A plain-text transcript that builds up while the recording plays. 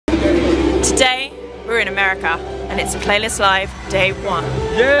in America, and it's Playlist Live Day 1.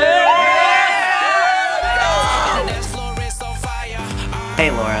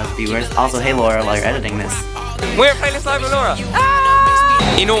 Hey Laura's viewers, also hey Laura while you're editing this. We're at Playlist Live with Laura.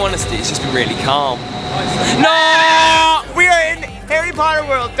 In all honesty, it's just been really calm. No! We are in Harry Potter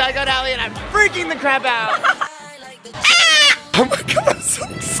world, Diagon Alley, and I'm freaking the crap out. Oh my god, I'm so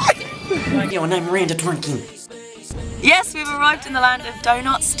excited. Yo, and I'm Miranda twerking. Yes, we've arrived in the land of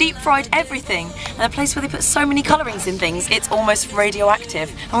donuts, deep fried everything, and a place where they put so many colourings in things, it's almost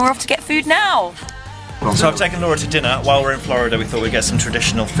radioactive. And we're off to get food now. So I've taken Laura to dinner. While we're in Florida, we thought we'd get some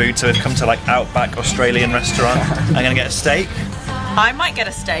traditional food, so we've come to like Outback Australian restaurant. I'm gonna get a steak. I might get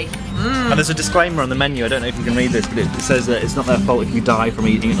a steak. And there's a disclaimer on the menu, I don't know if you can read this, but it says that it's not their fault if you die from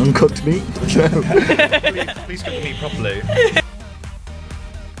eating uncooked meat. So please cook the meat properly.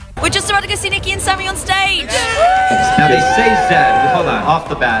 We're just about to go see Nikki and Sammy on stage. Now they say Zed, hold on, off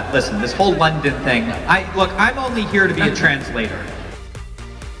the bat, listen, this whole London thing, look, I'm only here to be a translator.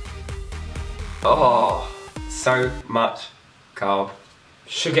 Oh, so much carb.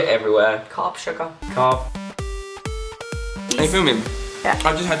 Sugar everywhere. Carb sugar. Carb. Are you filming? Yeah.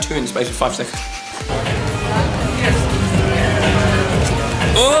 I just had 2 in the space of 5 seconds.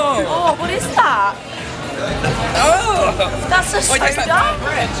 Oh! Oh, what is that? Oh! That's a soda?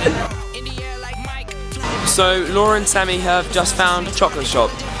 So, Laura and Sammy have just found a chocolate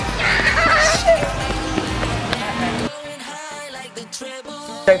shop.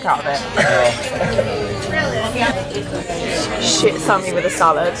 Joke out of it. Shit, Sammy with a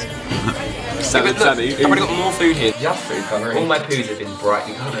salad. Salad, Sammy. I've already got more food here. Just food colouring. All my poos have been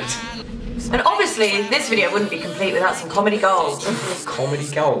brightly coloured. And obviously, this video wouldn't be complete without some comedy gold. Comedy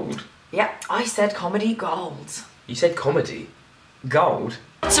gold? Yep, I said comedy gold. You said comedy? Gold?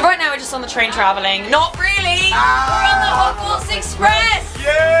 So right now we're just on the train travelling. Not really! We're on the Hogwarts Express!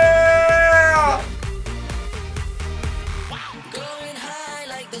 Yeah!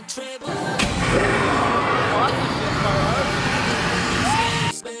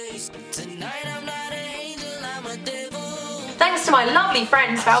 Thanks to my lovely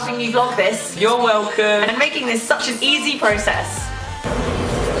friends for helping me vlog this. You're welcome. And making this such an easy process.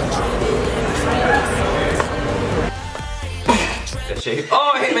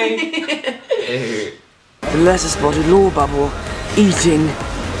 Oh, it hit me! Ew. The lesser spotted Laurbubble eating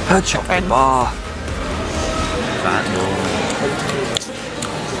her chocolate bar.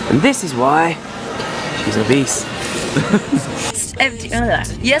 And this is why she's obese. Empty.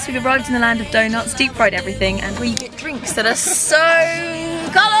 Yes, we've arrived in the land of donuts, deep fried everything, and we get drinks that are so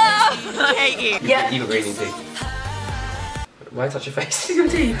colour. I hate you. Yeah. You got green in tea. Why touch your face? You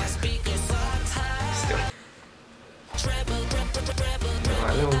got tea. Still.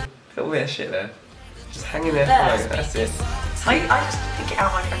 Right, little bit of shit there. Just hanging there. That's it. I just pick it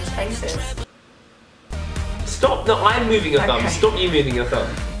out my friends' faces. Stop! No, I'm moving your thumb. Okay. Stop you moving your thumb.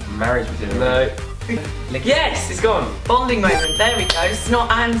 Marriage material. No. Yes, it's gone. Bonding moment. There we go.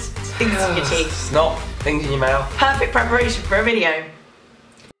 Snot and things in your teeth. Snot, things in your mouth. Perfect preparation for a video.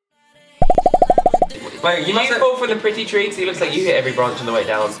 Wait, you fall from the pretty tree because it looks like you hit every branch on the way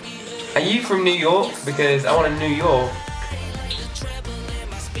down. Are you from New York? Because I want a New York.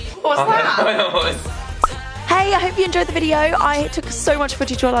 What was that? Hey, I hope you enjoyed the video. I took so much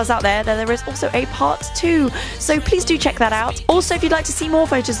footage while I was out there that there is also a part 2, so please do check that out. Also, if you'd like to see more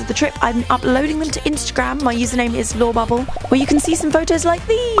photos of the trip, I'm uploading them to Instagram. My username is Laurbubble, where you can see some photos like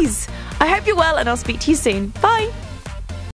these. I hope you're well, and I'll speak to you soon. Bye!